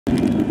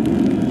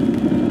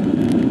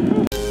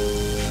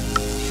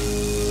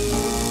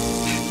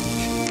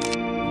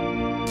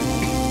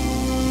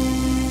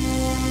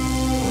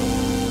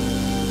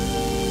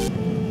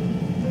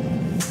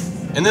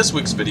In this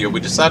week's video, we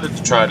decided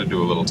to try to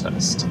do a little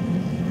test.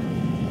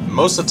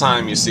 Most of the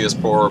time you see us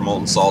pour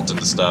molten salt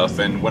into stuff,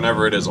 and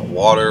whenever it is a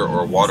water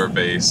or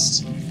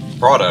water-based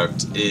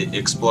product, it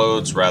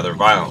explodes rather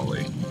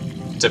violently,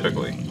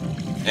 typically.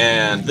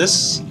 And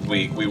this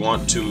week we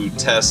want to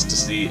test to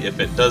see if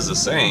it does the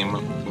same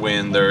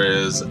when there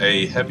is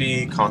a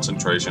heavy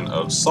concentration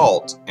of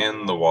salt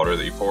in the water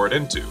that you pour it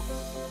into,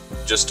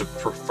 just to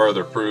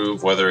further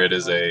prove whether it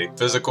is a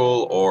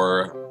physical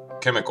or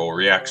chemical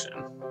reaction.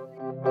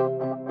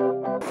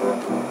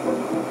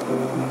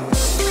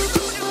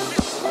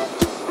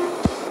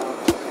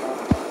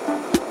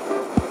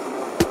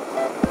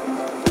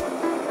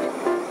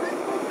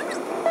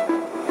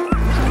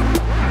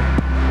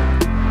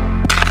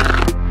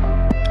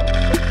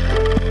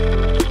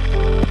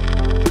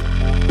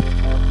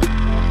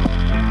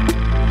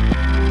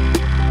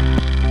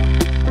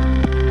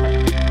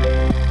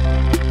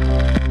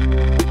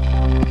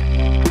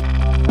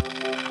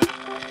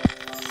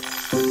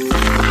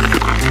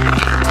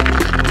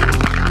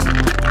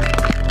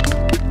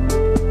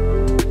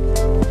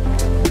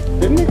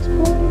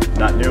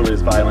 Not nearly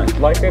as violent.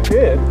 Like it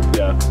did.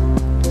 Yeah.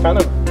 Kind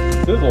of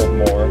sizzled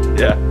more.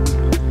 Yeah.